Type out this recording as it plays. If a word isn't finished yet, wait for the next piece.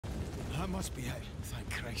That must be it.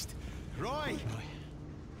 Thank Christ. Roy!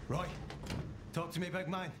 Roy! Talk to me, big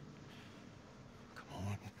man.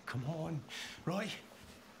 Come on. Roy!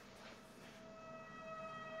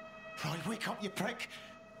 Roy, wake up, you prick!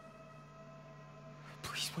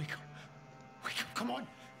 Please, wake up. Wake up, come on!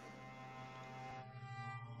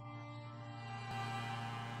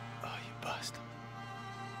 Oh, you bastard.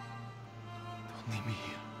 Don't leave me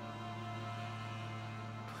here.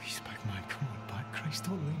 Please, big man, come on back. Christ,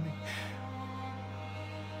 don't leave me.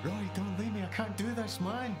 Roy, don't leave me. I can't do this,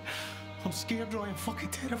 man. I'm scared, Roy. I'm fucking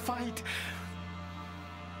terrified.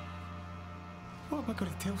 What am I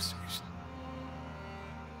going to tell Suze?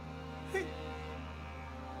 Hey.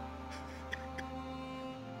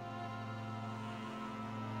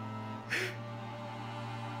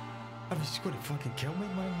 I mean, she's going to fucking kill me,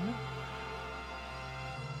 man, you know?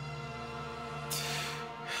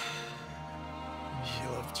 She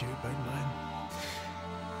loved you, big man.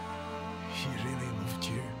 She really loved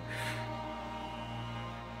you.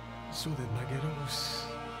 So did my girls.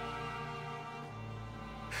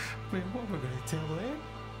 Man, what am I going to tell them?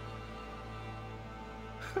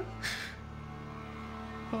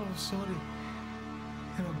 Oh, sorry.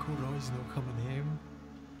 Your Uncle Roy's not coming home.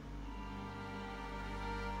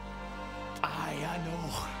 Aye, I know.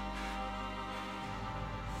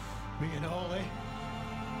 Me and Ollie.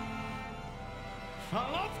 I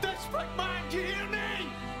love this big man, do you hear me?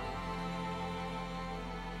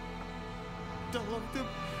 I loved him.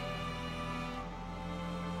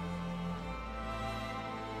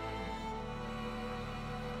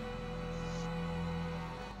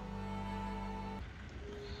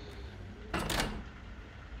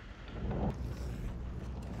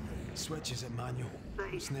 Switches at manual.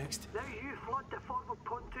 Right. What's next? Now you flood the forward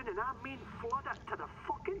pontoon and I mean flood it to the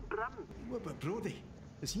fucking brim. What about Brodie?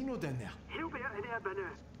 Is he not down there? He'll be out of there by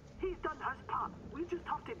now. He's done his part. We just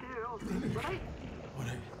have to do ours, right?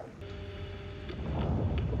 Alright.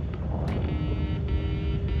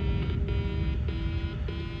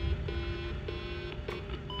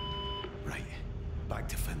 Right. Back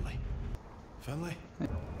to Finlay. Finlay?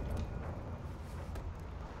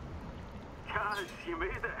 Kaz, you made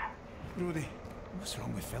it. Brodie, what's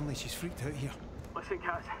wrong with Finlay? She's freaked out here. Listen,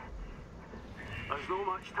 Kaz. There's no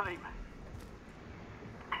much time.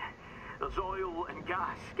 There's oil and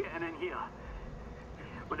gas getting in here.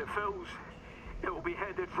 When it fills, it will be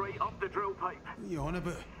headed right up the drill pipe. What are you on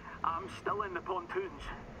about? I'm still in the pontoons.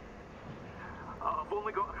 I've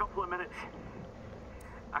only got a couple of minutes.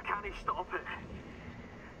 I can't stop it.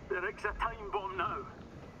 Derrick's a time bomb now.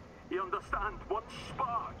 You understand? One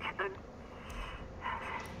spark and...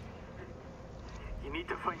 You need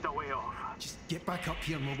to find a way off. Just get back up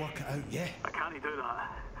here and we'll work it out, yeah? I can't do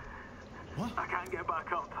that. What? I can't get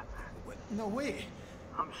back up. Wait, no, wait.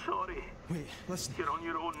 I'm sorry. Wait, listen. You're on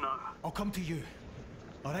your own now. I'll come to you.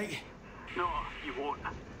 Alright? No, you won't.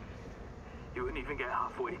 You wouldn't even get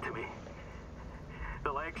halfway to me.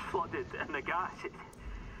 The leg's flooded and the gas,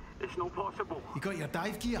 it's no possible. You got your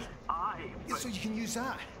dive gear? Aye, Yeah, so you can use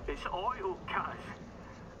that. It's oil, Kaz.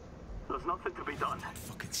 There's nothing to be done. Don't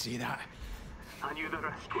fucking say that. I knew the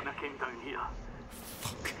risk when I came down here.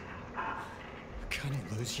 Fuck. Can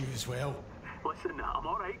I lose you as well? Listen, I'm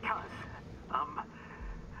alright, Kaz. I'm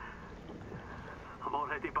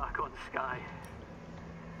already back on Sky.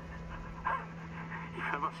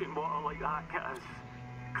 You've never seen water like that, Kaz.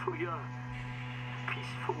 Clear,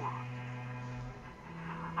 peaceful.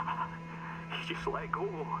 You just let go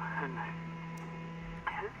and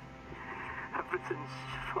everything's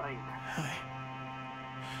fine. Aye.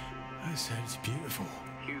 That sounds beautiful.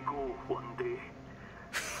 You go one day.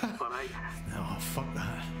 Alright? No, fuck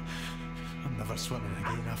that. I'm never swimming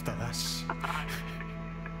again after this.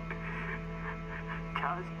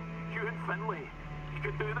 Kaz, you and Finlay, you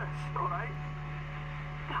can do this, alright?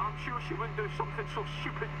 I'm sure she wouldn't do something so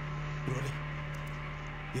stupid. Brodie,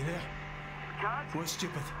 you there? Kaz? What's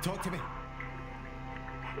stupid? Talk to me.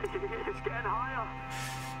 It's getting higher.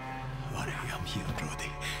 Alright, I'm here,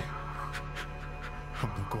 Brodie. I'm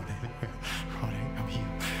not going anywhere. Alright, I'm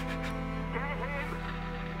here. Get him!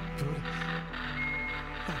 Brodie.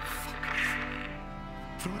 Oh, fuck.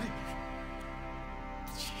 Brodie.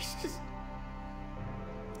 Jesus.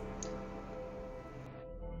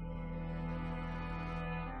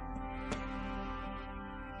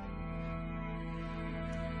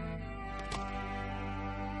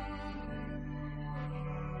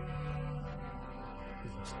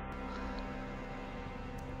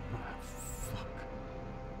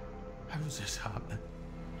 How's this happening?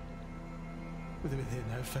 What are we doing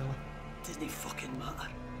now, fella? Doesn't fucking matter.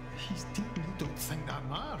 He's dead and you don't think that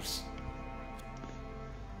matters.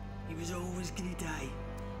 He was always gonna die.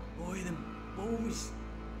 Boy, them. always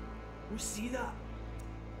see that.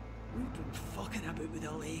 We've been fucking about with the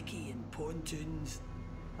lakey and pontoons,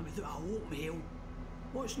 and without a hope of hell,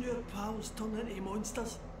 watching our pals turn into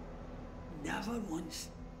monsters. Never once,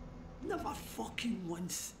 never fucking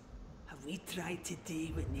once, have we tried to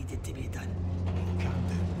do what needed to be done. Calm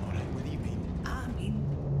down, alright? What do you mean?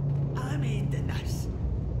 I'm ending this.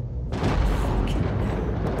 Fucking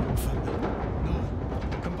hell. Finlay, no,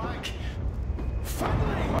 come back!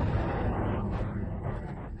 Finlay!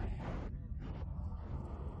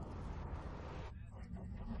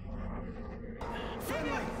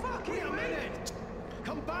 Finlay, wait a minute!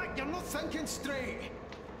 Come back, you're not thinking straight!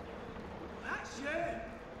 That's you!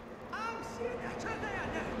 I'm seeing the truth there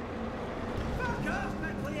now! Fuck off,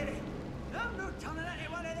 McLeary! I'm not turning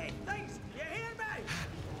into one of these things, you hear me?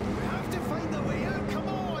 We have to find a way out, come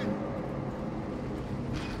on!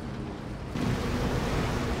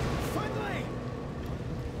 Finlay!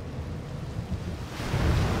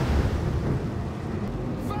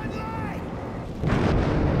 Finlay!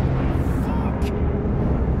 Fuck!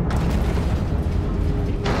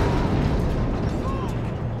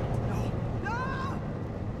 No!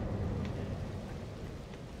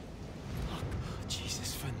 Oh, Jesus,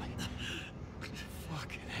 Finlay.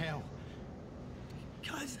 Fucking hell.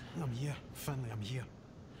 Cuz, I'm here, Finlay, I'm here.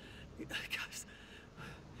 cuz...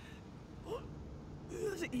 What? Who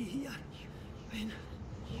is it you hear?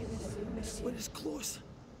 When it's close.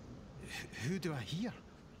 Who do I hear?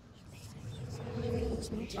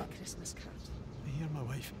 It's not your Christmas card. I hear my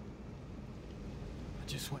wife. I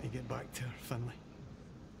just want to get back to her, Finlay.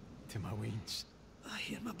 To my weans. I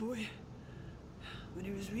hear my boy. When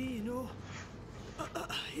he was wee, you know.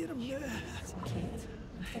 I hear him now. Kate.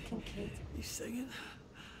 I'm thinking Kate. He's singing.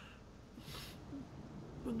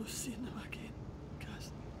 We're not seeing him again,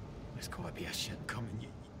 Cuz. There's got to be a ship coming.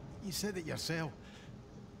 You said it yourself.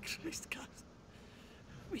 Christ, Cuz.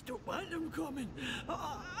 We don't want him coming.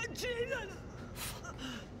 Jesus!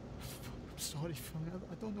 I'm sorry, Finlay.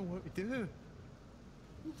 I don't know what to do.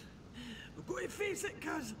 We've got to face it,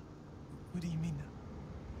 Cuz. What do you mean?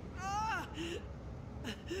 Ah!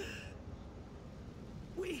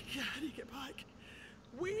 We can't get back.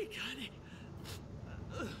 We can't.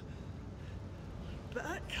 But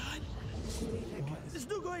I can. There's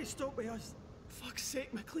no going to stop with us. Fuck's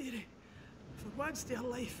sake, McLeary. For once in your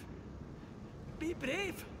life, be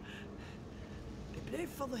brave. Be brave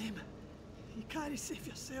for them. You can't save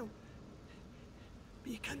yourself,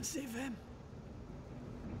 but you can save them.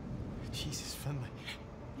 Jesus, Finlay.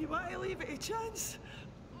 You want to leave it a chance?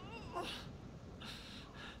 Oh.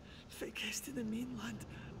 If it gets to the mainland,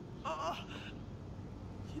 oh.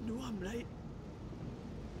 You know I'm right.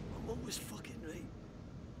 I'm always fucking right.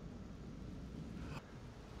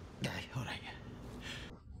 Aye, all right.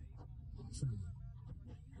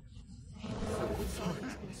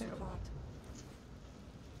 Christmas card.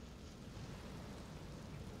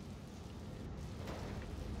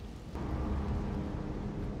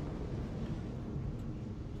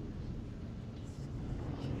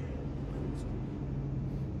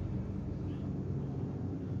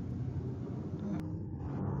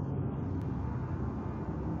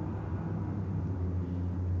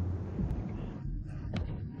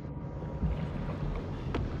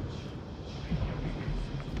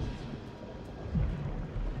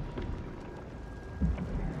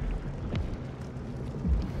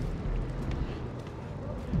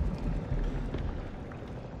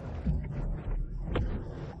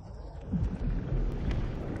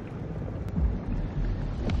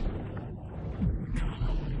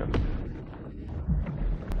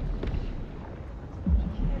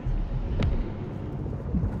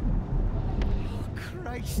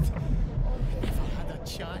 Christ! If I had a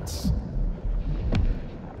chance.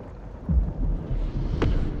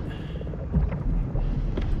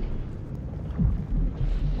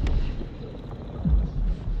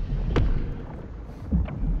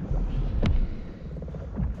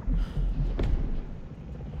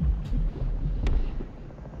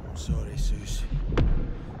 I'm sorry, Suze.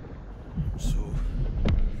 I'm so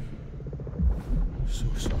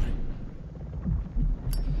sorry.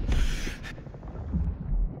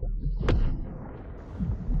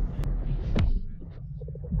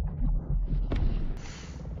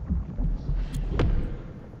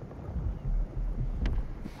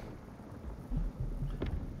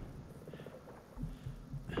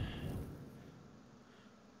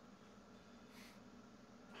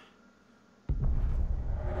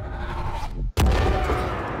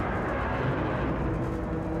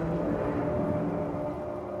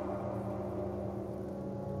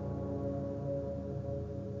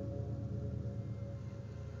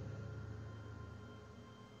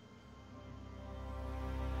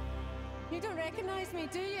 You don't recognize me,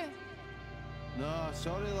 do you? No,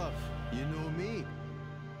 sorry, love. You know me.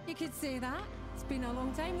 You could say that. It's been a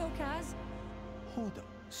long time though, Kaz. Hold up.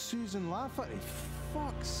 Susan Lafferty.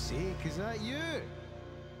 Fuck's sake, is that you?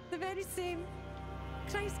 The very same.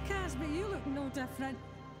 Christ, Kaz, but you look no different.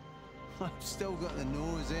 I've still got the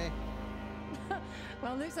nose, eh?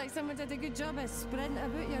 Well, looks like someone did a good job of spreading it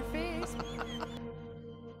about your face.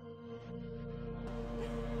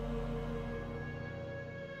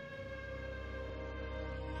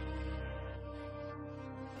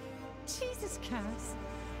 Jesus, Kaz.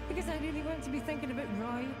 Because I really want to be thinking about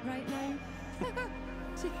Roy right now.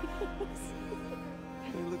 Jeez.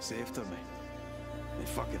 He looks after me. He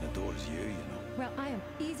fucking adores you, you know. Well, I am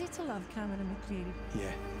easy to love, Cameron McCreary.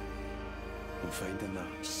 Yeah. I'm finding that.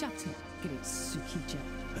 Shut up, great Suki Jill.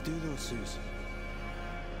 I do though, Suze.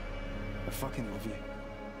 I fucking love you.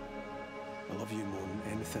 I love you more than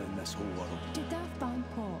anything in this whole world. Do Daft Band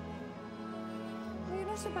pop? Well, you're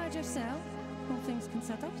not so bad yourself, all things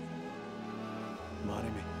considered. Marry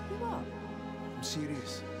me. What? I'm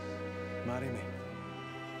serious. Marry me.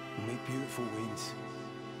 We'll make beautiful weeds.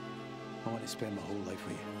 I want to spend my whole life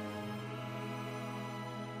with you.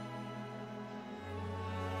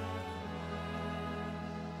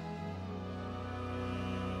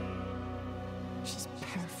 She's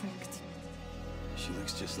perfect. She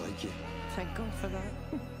looks just like you. Thank God for that.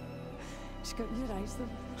 She's got your eyes,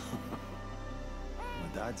 though. My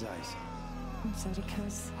dad's eyes. I'm sorry,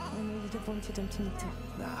 Kaz. I know you'd have wanted him to meet her.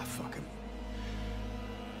 Nah, fuck him.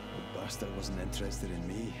 The bastard wasn't interested in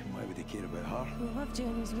me. Why would he care about her? He loved you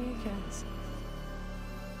in his way, Kaz.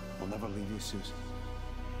 I'll never leave you, Suze.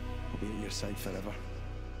 I'll be at your side forever.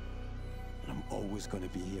 And I'm always going to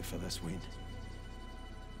be here for this Wayne.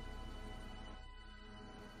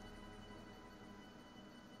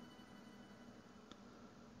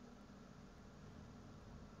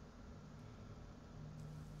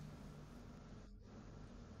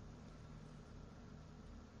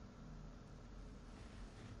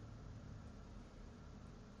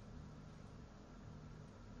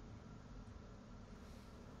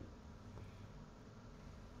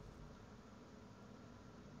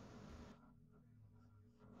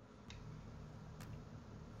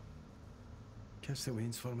 Kiss the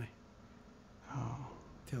Waynes for me. Oh.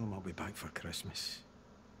 Tell them I'll be back for Christmas.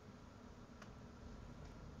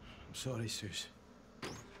 I'm sorry, Suze.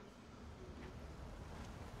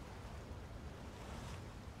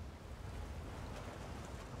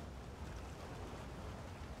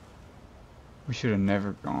 We should have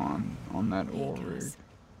never gone on that oil Hey, rig. Kaz.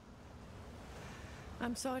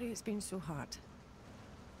 I'm sorry it's been so hard.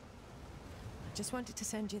 I just wanted to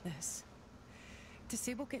send you this. To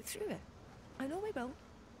say we'll get through it. I know we will.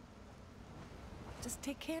 Just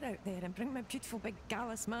take care out there and bring my beautiful big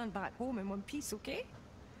gallus man back home in one piece, okay?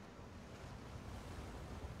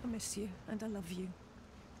 I miss you and I love you.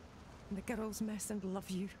 And the girls miss and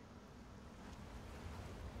love you.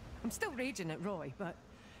 I'm still raging at Roy, but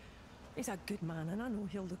he's a good man and I know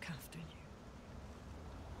he'll look after you.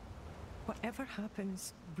 Whatever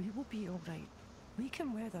happens, we will be all right. We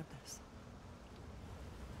can weather this.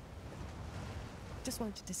 Just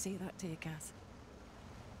wanted to say that to you, Kaz.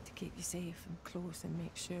 To keep you safe and close and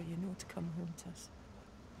make sure you know to come home to us.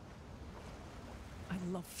 I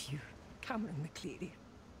love you, Cameron McCreary.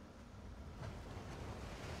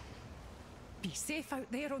 Be safe out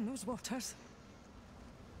there on those waters.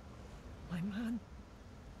 My man.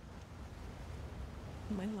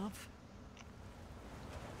 My love.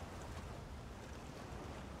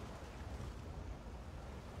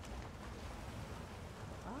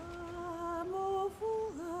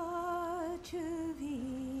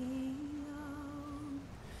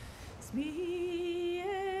 Me